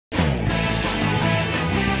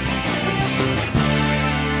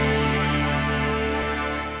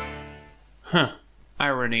Huh.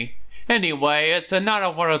 Irony. Anyway, it's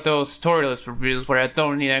another one of those storyless reviews where I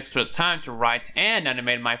don't need extra time to write and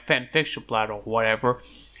animate my fanfiction plot or whatever.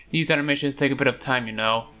 These animations take a bit of time, you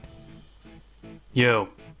know. Yo.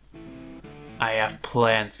 I have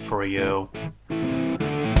plans for you.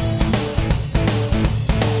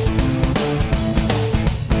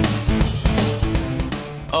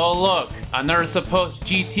 Oh look, another supposed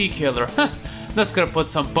GT killer. That's gonna put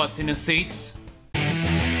some butts in the seats.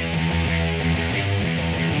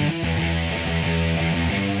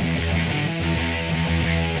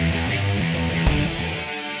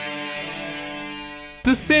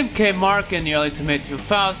 The SimK market in the early to mid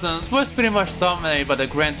 2000s was pretty much dominated by the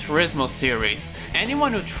Gran Turismo series.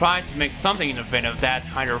 Anyone who tried to make something in the vein of that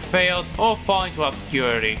either failed or fell into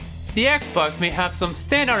obscurity. The Xbox may have some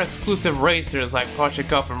standout exclusive racers like Project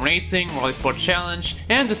Gotham Racing, Rally Sport Challenge,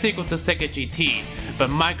 and the sequel to Sega GT, but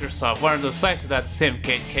Microsoft wanted the slice of that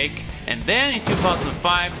SimK cake, and then in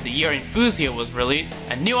 2005, the year Enthusia was released,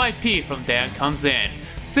 a new IP from them comes in,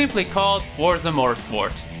 simply called Forza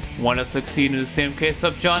Motorsport. Want to succeed in the SimK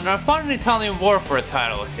subgenre? Find an Italian Warfare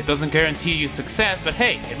title. It doesn't guarantee you success, but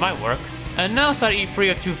hey, it might work. Announced at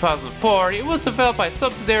E3 of 2004, it was developed by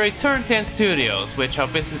subsidiary Turn 10 Studios, which are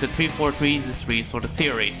basically the 343 Industries for the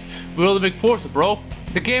series. We're all the big Forza, bro!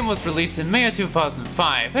 The game was released in May of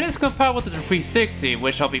 2005 and is compatible to the 360,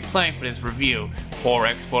 which I'll be playing for this review. Poor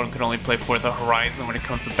Xbox can only play Forza Horizon when it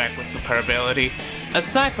comes to backwards compatibility.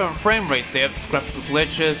 Aside from frame rate dips, graphical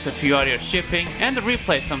glitches, a few audio shipping, and the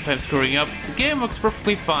replay sometimes screwing up, the game looks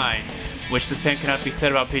perfectly fine. Which the same cannot be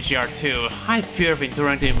said about PGR2. I fear of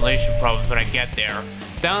enduring the emulation problems when I get there.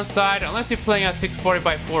 Downside, unless you're playing at 640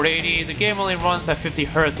 by 480, the game only runs at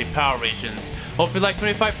 50Hz in power regions. Hope you like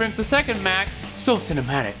 25 frames a second max, so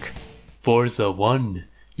cinematic. Forza 1,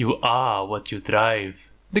 you are what you drive.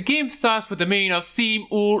 The game starts with the meaning of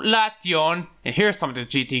simulation, and here's something the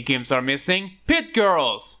GT games are missing. Pit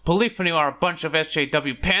girls! Polyphony are a bunch of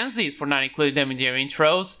SJW pansies for not including them in their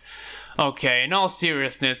intros. Okay, in all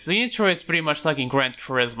seriousness, the intro is pretty much like in Gran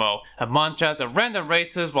Turismo, a montage of random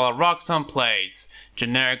races while a rock song plays.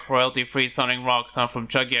 Generic royalty-free sounding rock song from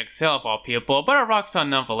Chuggy XL of all people, but a rock song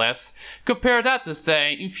nonetheless. Compare that to,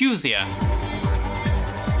 say, Enthusia.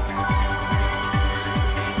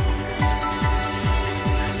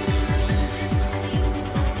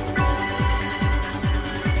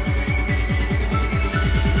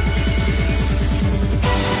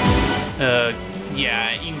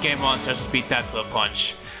 Yeah, in-game montages beat that to a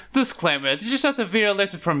punch. Disclaimer, this is just a video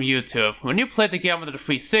lifted from YouTube. When you play the game on the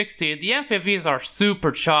 360, the FAVs are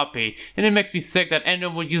super choppy, and it makes me sick that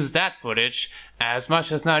anyone would use that footage, as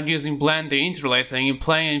much as not using Blender interlacing and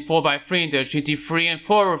playing in 4x3 in their GT3 and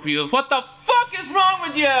 4 reviews. What the fuck is wrong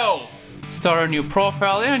with you? Start a new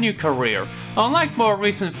profile and a new career. Unlike more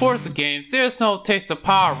recent Forza games, there's no Taste of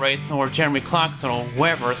Power Race nor Jeremy Clarkson or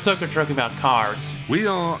whoever circuit jerking about cars. We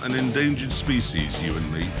are an endangered species, you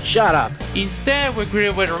and me. Shut up. Instead, we're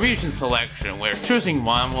greeted with a region selection, where choosing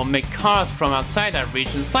one will make cars from outside that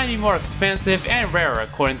region slightly more expensive and rarer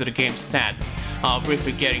according to the game's stats. I'll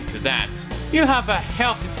briefly get into that. You have a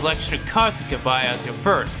healthy selection of cars you can buy as your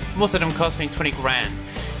first, most of them costing 20 grand.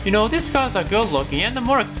 You know, these cars are good looking and the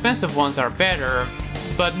more expensive ones are better,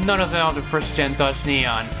 but none of them are the first gen Dodge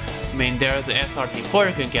Neon. I mean, there's the SRT4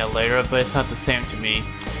 you can get later, but it's not the same to me.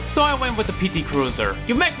 So I went with the PT Cruiser.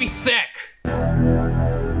 You make me sick!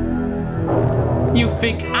 You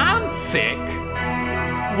think I'm sick?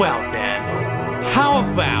 Well then,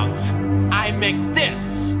 how about I make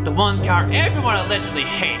this the one car everyone allegedly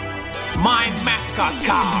hates? My mascot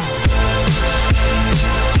car!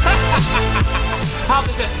 How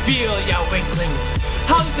does it feel, ya winklings?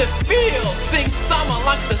 How does it feel seeing someone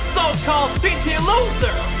like the so-called PT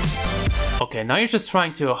loser? Okay, now you're just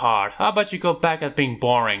trying too hard. How about you go back at being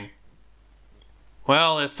boring?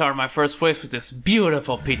 Well, let's start my first race with this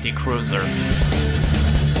beautiful PT Cruiser.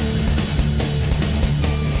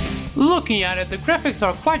 Looking at it, the graphics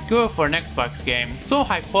are quite good for an Xbox game. So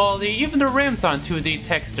high quality, even the rims are on 2D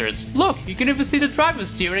textures. Look, you can even see the driver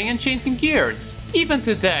steering and changing gears. Even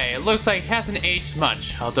today, it looks like it hasn't aged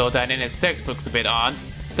much, although that NSX looks a bit odd.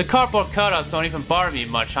 The cardboard cutouts don't even bother me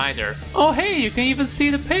much either. Oh hey, you can even see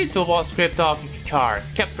the paint toolbar scraped off your car.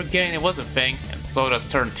 Kept forgetting it was a thing, and so does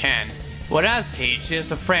Turn 10. What has aged is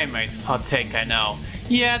the frame rate. Hot take, I know.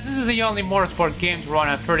 Yeah, this is the only motorsport game to run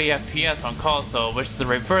at 30 FPS on console, which is the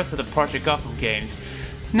reverse of the Project Gotham games.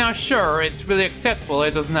 Now sure, it's really acceptable,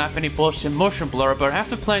 it doesn't have any bullshit motion blur, but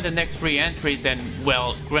after playing the next 3 entries and,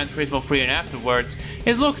 well, Gran Turismo 3 and afterwards,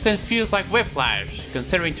 it looks and feels like whiplash.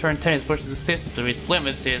 Considering Turn 10 is pushing the system to its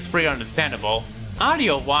limits, it's pretty understandable.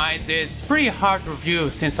 Audio-wise, it's pretty hard to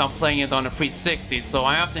review since I'm playing it on a 360, so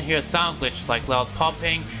I often hear sound glitches like loud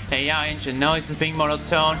popping, AI engine noises being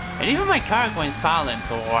monotone, and even my car going silent,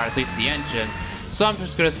 or at least the engine. So I'm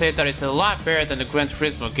just gonna say that it's a lot better than the Gran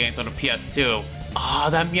Turismo games on the PS2. Oh,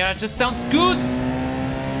 that Miata just sounds good!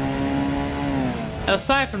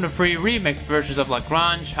 Aside from the free remix versions of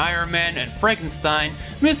Lagrange, Iron Man, and Frankenstein,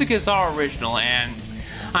 music is all original and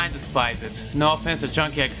I despise it. No offense to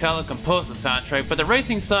Junkie XL who composed the soundtrack, but the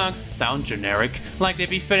racing songs sound generic, like they'd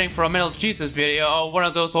be fitting for a Metal Jesus video or one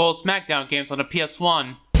of those old Smackdown games on the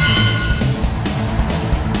PS1.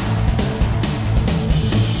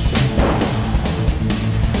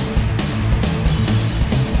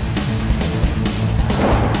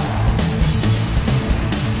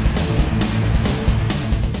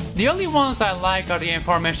 The only ones I like are the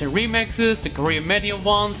aforementioned remixes, the Korean medium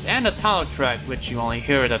ones, and the title track, which you only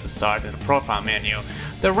hear it at the start in the profile menu.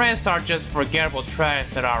 The rest are just forgettable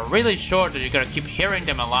tracks that are really short that you gotta keep hearing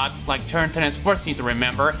them a lot, like Turn 10 is forcing you to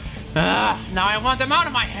remember. Now I want them out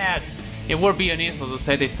of my head! It would be an insult to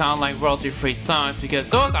say they sound like royalty-free songs, because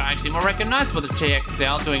those are actually more recognizable than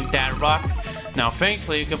JXL doing that rock. Now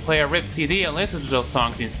thankfully you can play a ripped CD and listen to those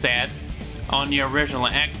songs instead. On the original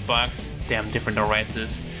Xbox, damn different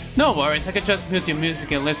races. No worries, I can just mute the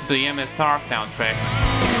music and listen to the MSR soundtrack.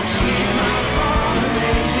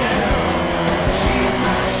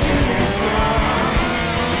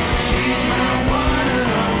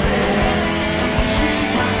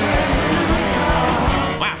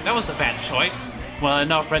 Wow, that was a bad choice. Well,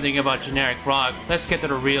 enough ranting about generic rock, let's get to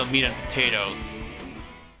the real meat and potatoes.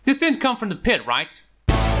 This didn't come from the pit, right?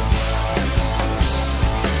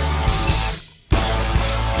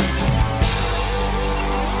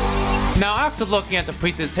 Now, after looking at the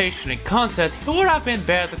presentation and content, it would have been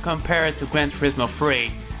better to compare it to Gran Turismo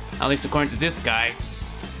 3, at least according to this guy.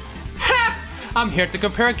 Ha! I'm here to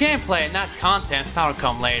compare gameplay, not content, that'll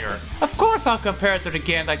come later. Of course I'll compare it to the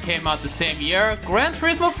game that came out the same year, Gran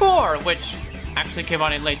Turismo 4, which actually came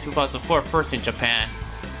out in late 2004, first in Japan.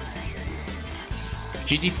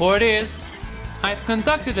 GT4 it is. I've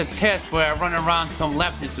conducted a test where I run around some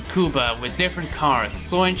laps in Tsukuba with different cars,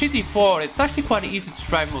 so in GT4 it's actually quite easy to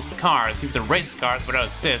drive most cars, even the race cars without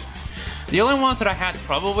assists. The only ones that I had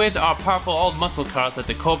trouble with are powerful old muscle cars like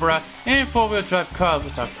the Cobra and 4-wheel drive cars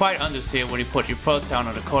which are quite understeer when you put your foot down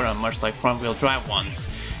on the corner, much like front-wheel drive ones.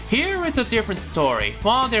 Here it's a different story.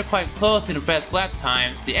 While they're quite close in the best lap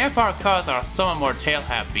times, the FR cars are somewhat more tail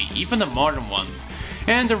happy, even the modern ones.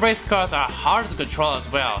 And the race cars are harder to control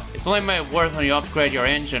as well. It's only made worse when you upgrade your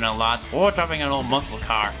engine a lot or driving an old muscle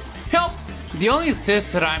car. Help! The only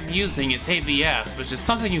assist that I'm using is ABS, which is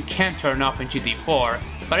something you can't turn off in GT4,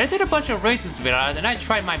 but I did a bunch of races with it and I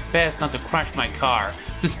tried my best not to crash my car.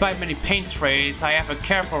 Despite many paint trays, I have a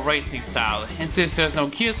careful racing style, and since there's no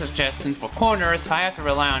gear suggestion for corners, I have to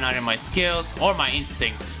rely on either my skills or my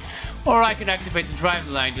instincts. Or I can activate the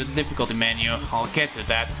driving line to the difficulty menu, I'll get to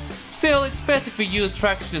that. Still, it's best if you use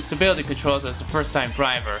traction and stability controls as the first time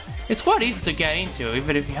driver. It's quite easy to get into,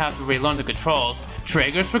 even if you have to relearn the controls.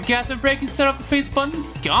 Triggers for gas and brake instead of the face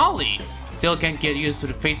buttons? Golly! Still can't get used to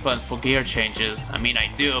the face buttons for gear changes. I mean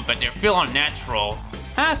I do, but they feel unnatural.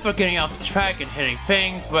 As for getting off the track and hitting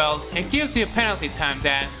things, well, it gives you a penalty time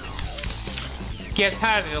that gets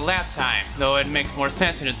higher than the lap time, though it makes more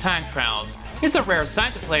sense in the time trials. It's a rare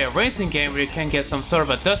sight to play a racing game where you can get some sort of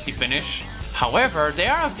a dusty finish. However,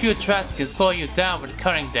 there are a few tracks that can slow you down with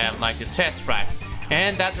cutting them, like the test track,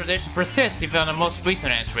 and that tradition persists even on the most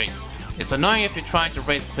recent entries. It's annoying if you're trying to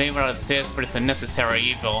race clean without assist, but it's a necessary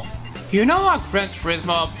evil. You know how Gran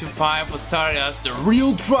Turismo up to 5 was started as the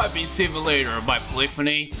real driving simulator by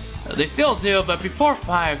Polyphony? They still do, but before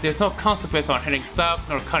 5 there's no consequence on hitting stuff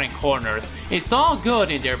nor cutting corners. It's all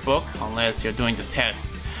good in their book, unless you're doing the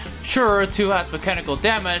tests. Sure, 2 has mechanical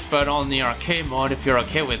damage, but only in arcade mode if you're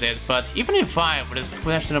okay with it, but even in 5 with its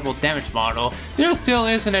questionable damage model, there still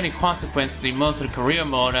isn't any consequences in most of the career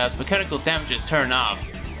mode as mechanical damage is turned off.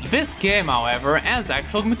 This game, however, has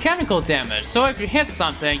actual mechanical damage, so if you hit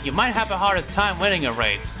something, you might have a harder time winning a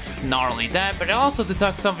race. Not only that, but it also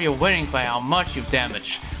deducts some of your winnings by how much you've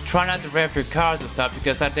damaged. Try not to rev your cars and stuff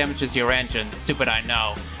because that damages your engine. Stupid, I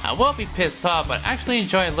know. I will be pissed off, but actually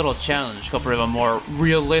enjoy a little challenge compared to a more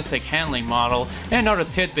realistic handling model and other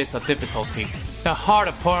tidbits of difficulty. The hard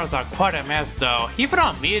opponents are quite a mess though. Even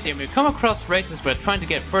on medium, you come across races where trying to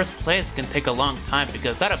get first place can take a long time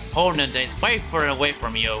because that opponent is way further away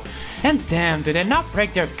from you. And damn, do they not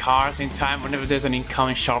break their cars in time whenever there's an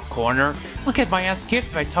incoming sharp corner? I'll get my ass kicked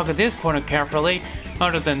if I target this corner carefully.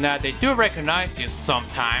 Other than that, they do recognize you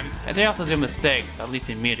sometimes, and they also do mistakes, at least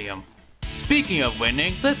in medium. Speaking of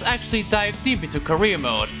winnings, let's actually dive deep into career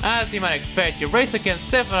mode. As you might expect, you race against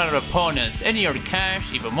 7 other opponents and you earn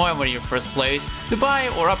cash, even more when you're first place, to buy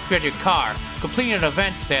or upgrade your car. Completing an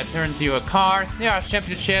event set turns you a car, there are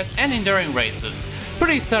championships and enduring races.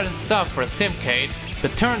 Pretty sudden stuff for a simcade,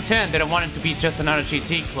 but Turn 10 didn't want it to be just another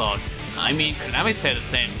GT clone. I mean, Konami said the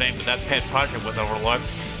same thing, but that pet project was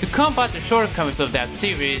overlooked. To combat the shortcomings of that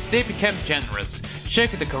series, they became generous.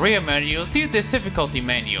 Check the career menu, you'll see this difficulty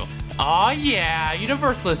menu. Aw yeah,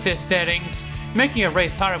 universal assist settings. Making a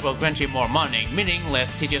race harder will grant you more money, meaning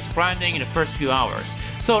less tedious grinding in the first few hours.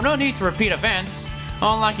 So no need to repeat events.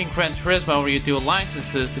 Unlike in Gran Turismo where you do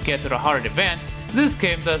licenses to get to the harder events, this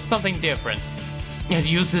game does something different. It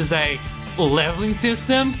uses a leveling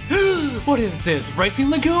system? What is this, Racing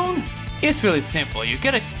Lagoon? It's really simple, you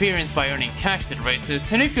get experience by earning cash at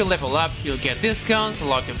races, and if you level up, you'll get discounts,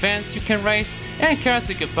 unlock events you can race, and cars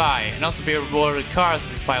you can buy, and also be rewarded with cars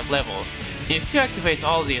with 5 levels. If you activate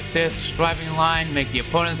all the assists, driving line, make the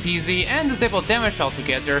opponents easy, and disable damage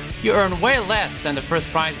altogether, you earn way less than the first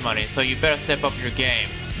prize money, so you better step up your game.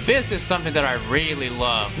 This is something that I really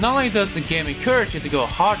love. Not only does the game encourage you to go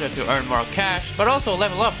harder to earn more cash, but also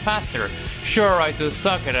level up faster. Sure, I do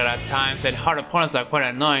suck at it at times and hard opponents are quite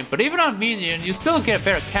annoying, but even on medium, you still get a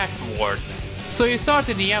better cash reward. So you start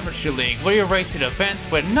in the Amateur League, where you race in events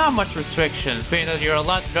with not much restrictions, meaning that you're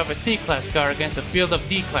allowed to drive a C-Class car against a field of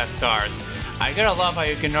D-Class cars. I gotta love how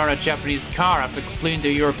you can earn a Japanese car after completing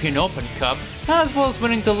the European Open Cup, as well as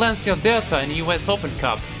winning the Lancia Delta in the US Open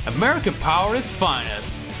Cup. American power is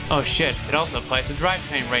finest. Oh shit, it also applies to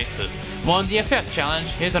drivetrain races. Won the FF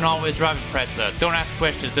challenge, here's an all-wheel driving Impreza. Don't ask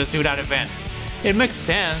questions, just do that event. It makes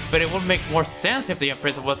sense, but it would make more sense if the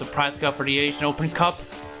Impreza was the prize cup for the Asian Open Cup.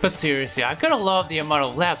 But seriously, I gotta love the amount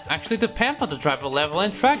of laps actually depend on the driver level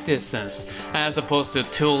and track distance, as opposed to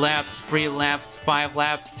 2 laps, 3 laps, 5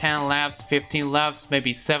 laps, 10 laps, 15 laps,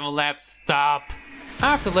 maybe 7 laps, stop.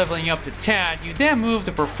 After leveling up to 10, you then move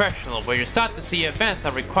to Professional, where you start to see events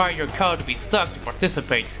that require your car to be stuck to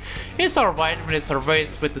participate. It's alright when it's a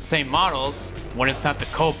race with the same models, when it's not the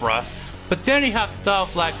Cobra, but then you have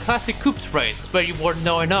stuff like Classic Coupes Race, where you won't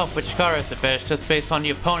know enough which car is the best just based on the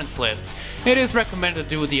opponent's list. It is recommended to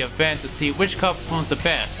do the event to see which car performs the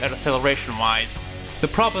best at acceleration wise. The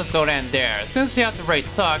problems don't end there. Since you have to race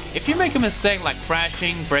stock, if you make a mistake like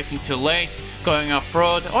crashing, braking too late, going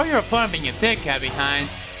off-road, or your opponent being a dickhead behind,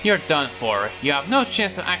 you're done for. You have no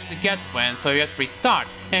chance to actually get the win, so you have to restart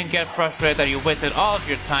and get frustrated that you wasted all of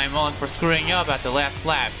your time only for screwing up at the last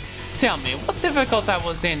lap. Tell me, what difficult that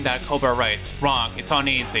was in that Cobra race? Wrong, it's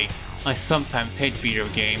uneasy. I sometimes hate video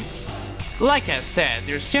games. Like I said,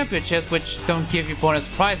 there's championships which don't give you bonus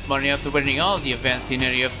prize money after winning all the events in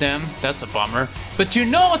any of them. That's a bummer. But you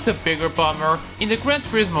know what's a bigger bummer? In the Gran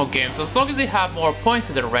Turismo games, as long as you have more points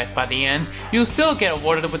to the race by the end, you'll still get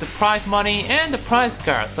awarded with the prize money and the prize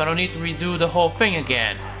car, so I don't need to redo the whole thing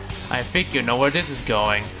again. I think you know where this is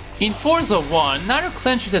going. In Forza 1, neither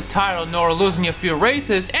clinching the title nor losing a few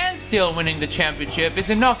races and still winning the championship is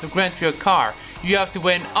enough to grant you a car. You have to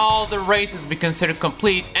win all the races to be considered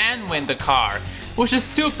complete and win the car. Which is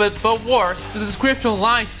stupid, but worse, the description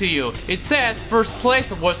lies to you. It says first place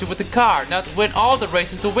awards you with the car, not to win all the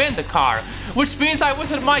races to win the car. Which means I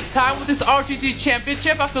wasted my time with this RGT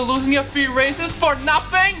championship after losing a few races for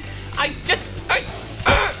nothing?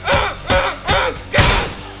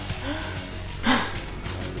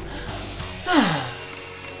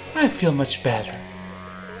 I feel much better.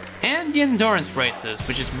 And the endurance races,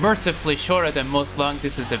 which is mercifully shorter than most long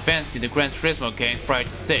distance events in the Gran Turismo games prior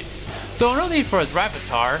to 6. So no need for a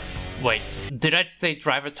drivatar. Wait, did I just say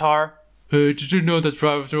drivatar? Hey, did you know that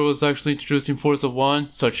drivatar was actually introduced in Forza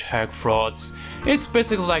 1? Such hack frauds. It's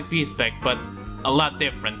basically like B-Spec, but a lot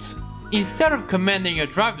different. Instead of commanding your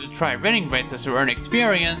driver to try running races to earn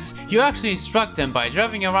experience, you actually instruct them by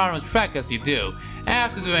driving around on track as you do.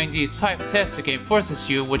 After doing these 5 tests the game forces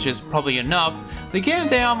you, which is probably enough, the game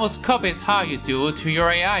then almost copies how you do to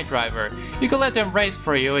your AI driver. You can let them race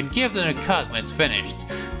for you and give them a cut when it's finished.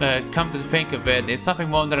 But come to think of it, it's nothing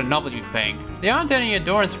more than a novelty thing. There aren't any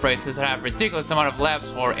endurance races that have ridiculous amount of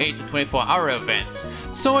laps or 8 to 24 hour events.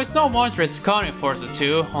 So it's no wonder it's gone in Forza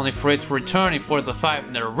 2, only for it to return in Forza 5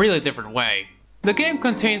 in a really different way. The game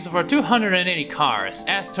contains over 280 cars,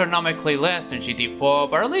 astronomically less than GT4,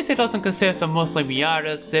 but at least it doesn't consist of mostly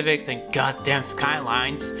Miatas, Civics, and goddamn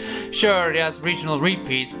Skylines. Sure, it has regional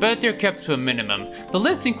repeats, but they're kept to a minimum. The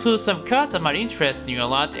list includes some cars that might interest you a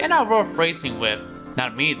lot and are worth racing with.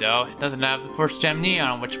 Not me though, it doesn't have the first gen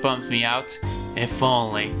Neon, which bums me out. If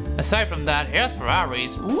only. Aside from that, here's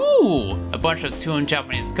Ferraris. Ooh! A bunch of tuned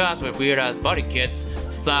Japanese cars with weird ass body kits,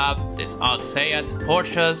 Saab, this odd Seat,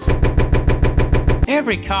 Porsches.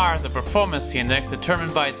 Every car has a performance index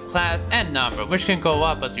determined by its class and number, which can go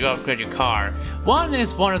up as you upgrade your car. One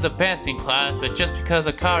is one of the best in class, but just because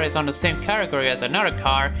a car is on the same category as another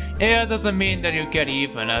car, it doesn't mean that you get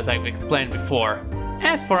even, as I've explained before.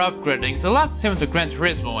 As for upgrading, it's a lot similar to Gran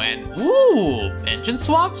Turismo and ooh, engine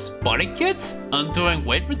swaps, body kits, undoing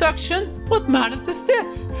weight reduction? What madness is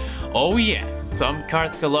this? Oh yes, some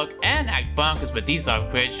cars can look and act bonkers with these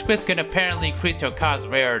upgrades, which can apparently increase your car's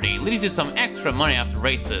rarity, leading to some extra money after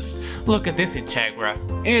races. Look at this Integra.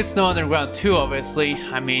 It's no Underground 2 obviously,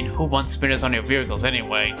 I mean who wants spinners on your vehicles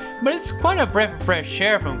anyway, but it's quite a breath of fresh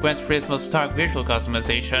air from Gran Turismo's stark visual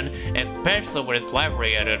customization, especially with its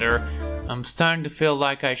library editor. I'm starting to feel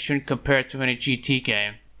like I shouldn't compare it to any GT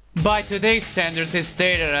game. By today's standards, it's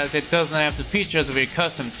dated as it doesn't have the features we're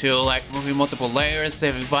accustomed to, like moving multiple layers,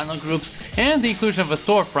 saving vinyl groups, and the inclusion of a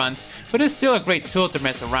storefront, but it's still a great tool to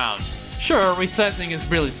mess around. Sure, resizing is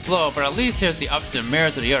really slow, but at least there's the option to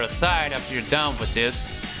mirror to the other side after you're done with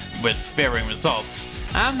this, with varying results.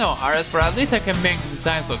 I'm no artist, but at least I can make the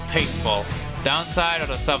designs look tasteful. Downside are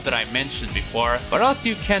the stuff that I mentioned before, but also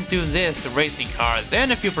you can't do this to racing cars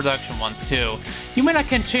and a few production ones too. You mean I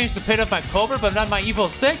can change the plate of my Cobra but not my Evo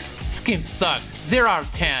 6? This game sucks, 0 out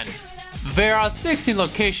of 10. There are 16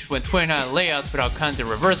 locations with 29 layouts without counting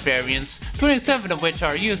reverse variants, 27 of which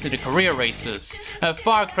are used in the career races. A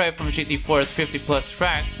far cry from GT4's 50 plus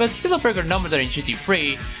tracks, but still a bigger number than in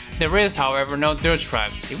GT3. There is, however, no dirt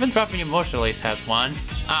tracks, even Driving Emotionalist has one.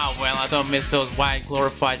 Ah well, I don't miss those wide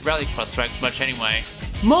glorified rallycross tracks much anyway.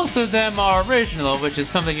 Most of them are original, which is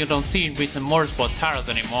something you don't see in recent motorsport titles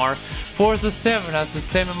anymore. Forza 7 has the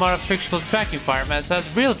same amount of fictional track environments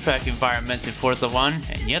as real track environments in Forza 1,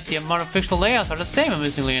 and yet the amount of fictional layouts are the same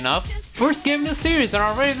amusingly enough. First game in the series and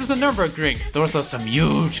already there's a Nürburgring. Those are some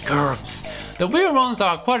huge curbs. The real ones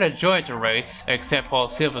are quite a joy to race, except for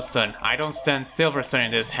Silverstone. I don't stand Silverstone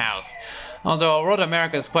in this house. Although Road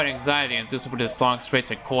America is quite anxiety induced with its long straights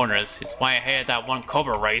and corners, it's why I hated that one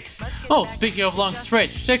Cobra race. Oh, speaking of long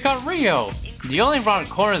straights, check out Rio! The only round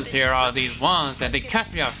corners here are these ones, and they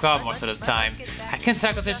catch me off guard most of the time. I can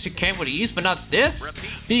tackle this chicane with ease, but not this?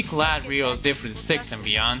 Be glad Rio is different in 6 and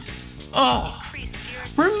beyond. Oh,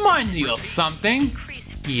 remind me of something.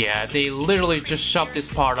 Yeah, they literally just chopped this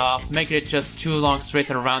part off, making it just 2 long straights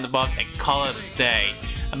and a roundabout and call it a day.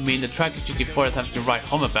 I mean, the track that GT4 is having to write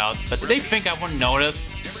home about, but did they think I wouldn't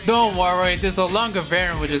notice? Don't worry, there's a longer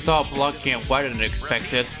variant which is all blocky and wider than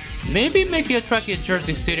expected. Maybe making a track in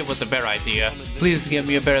Jersey City was a better idea. Please give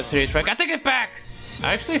me a better city track, I take it back!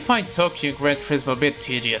 I actually find Tokyo Gran Turismo a bit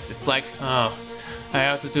tedious. It's like, oh, I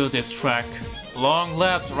have to do this track. Long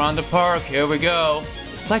left around the park, here we go.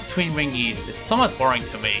 It's like Twin Ring East, it's somewhat boring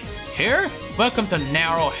to me. Here? Welcome to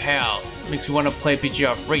narrow hell. Makes me want to play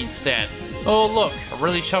PGR 3 instead. Oh look, a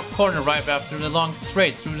really sharp corner right after the long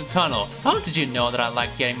straights through the tunnel. How did you know that I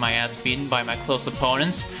like getting my ass beaten by my close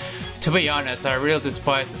opponents? To be honest, I really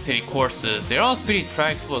despise the city courses. They're all speedy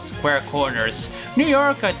tracks full of square corners. New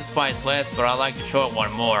York I despise less, but I like the short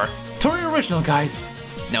one more. To the original, guys!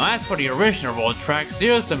 Now as for the original road tracks,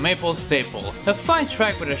 there's the Maple Staple. A fine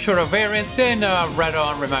track with a shorter variance and a rather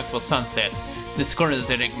unremarkable sunset. This corner is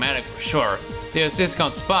enigmatic for sure. There's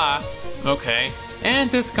Discount Spa, okay, and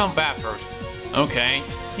Discount Bathurst, okay.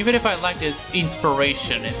 Even if I like this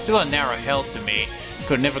inspiration, it's still a narrow hell to me.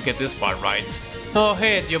 Could never get this part right. Oh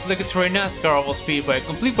hey, the obligatory NASCAR Oval Speedway,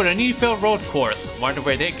 complete with a Needfield road course. Wonder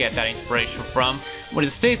where they get that inspiration from. With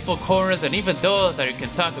its tasteful corners and even those that you can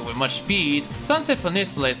tackle with much speed, Sunset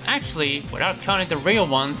Peninsula is actually, without counting the real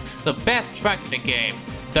ones, the best track in the game.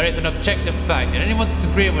 That is an objective fact, and anyone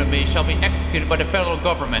disagreeing with me shall be executed by the federal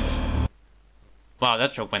government. Wow,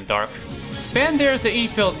 that joke went dark. Then there's the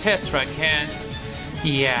infield test track, and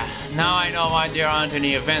yeah, now I know why there aren't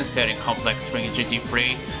any events set in Complex 3 in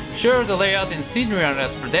GT3. Sure, the layout and scenery are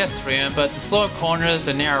less pedestrian, but the slow corners,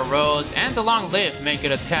 the narrow roads, and the long lift make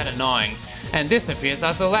it a tad annoying. And this appears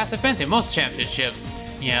as the last event in most championships.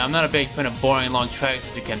 Yeah, I'm not a big fan of boring long tracks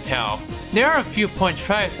as you can tell. There are a few point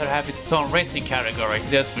tracks that have its own racing category.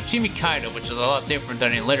 There's Fujimi Kaido, which is a lot different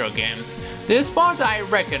than in later games. This part I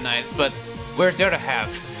recognize, but where's the other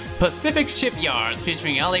half? Pacific Shipyard,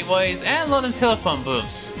 featuring alleyways and London telephone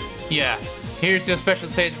booths. Yeah, here's your special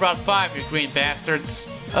stage Route 5, you green bastards.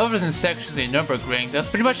 Other than sections in Nürburgring, that's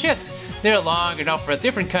pretty much it. They're long and offer a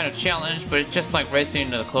different kind of challenge, but it's just like racing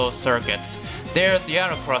in a closed circuit. There's the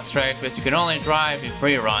autocross track, which you can only drive in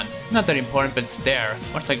free run. Not that important, but it's there.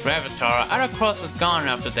 Much like Gravatar, autocross was gone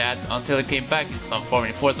after that until it came back in some form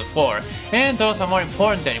in Forza 4. And those are more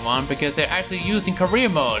important than anyone because they're actually used in career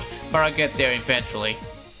mode, but I'll get there eventually.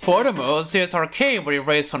 For the modes, there's arcade where you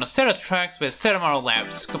race on a set of tracks with a set amount of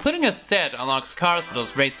laps. Completing a set unlocks cars for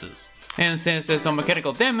those races. And since there's no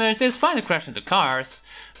mechanical damage, it's fine to crash into cars.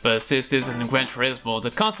 But since this is in Gran Turismo, the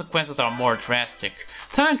consequences are more drastic.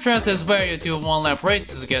 Time trials is where you do one-lap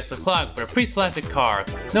races against the clock with a pre-selected car.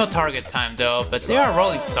 No target time though, but they are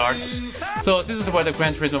rolling starts. So this is where the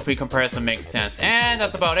Gran Turismo 3 comparison makes sense, and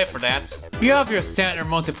that's about it for that. You have your standard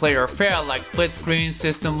multiplayer fare like split screen,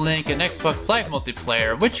 system link, and Xbox Live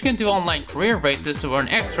multiplayer, which can do online career races to earn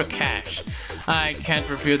extra cash. I can't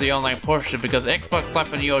review the online portion because Xbox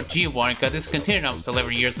Live and the OG one got discontinued almost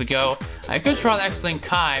 11 years ago. I could try X-Link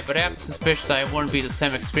Kai, but I have a suspicion that it wouldn't be the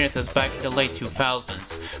same experience as back in the late 2000s.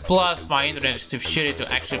 Plus, my internet is too shitty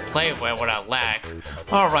to actually play well without lag.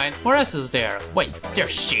 Alright, what else is there? Wait,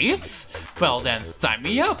 there's cheats? Well then, sign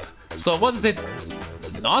me up! So what is it?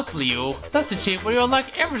 Honestly, that's the cheat where you unlock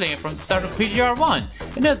everything from the start of PGR1,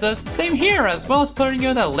 and it does the same here as well as putting you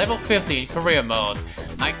at level 50 in career mode.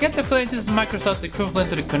 I get the feeling this is Microsoft's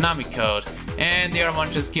equivalent to the Konami code, and the other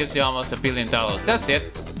one just gives you almost $1 billion, that's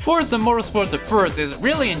it. Forza Motorsport the first is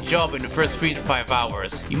really enjoyable in the first 3 to 5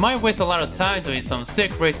 hours. You might waste a lot of time doing some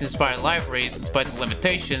sick race-inspired liveries despite the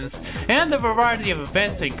limitations, and the variety of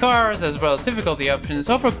events and cars as well as difficulty options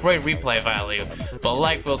offer great replay value. But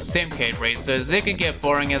like most simcade races, it can get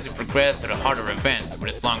boring as you progress to the harder events with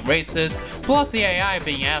its long races, plus the AI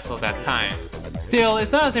being assholes at times. Still,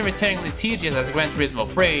 it's not as entertainingly tedious as Gran Turismo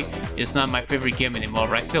 3, it's not my favorite game anymore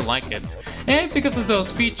but I still like it. And because of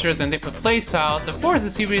those features and different playstyles, the Forza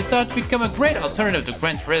series started to become a great alternative to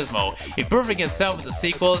Gran Turismo, improving itself with the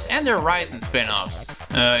sequels and their Horizon spin-offs.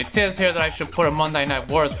 It says here that I should put a Monday Night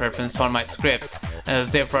Wars reference on my script,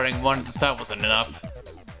 as if writing one at the start wasn't enough.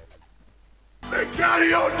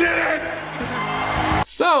 Mecadio did it!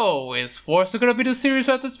 So, is Forza gonna be the series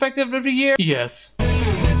retrospective of the year? Yes.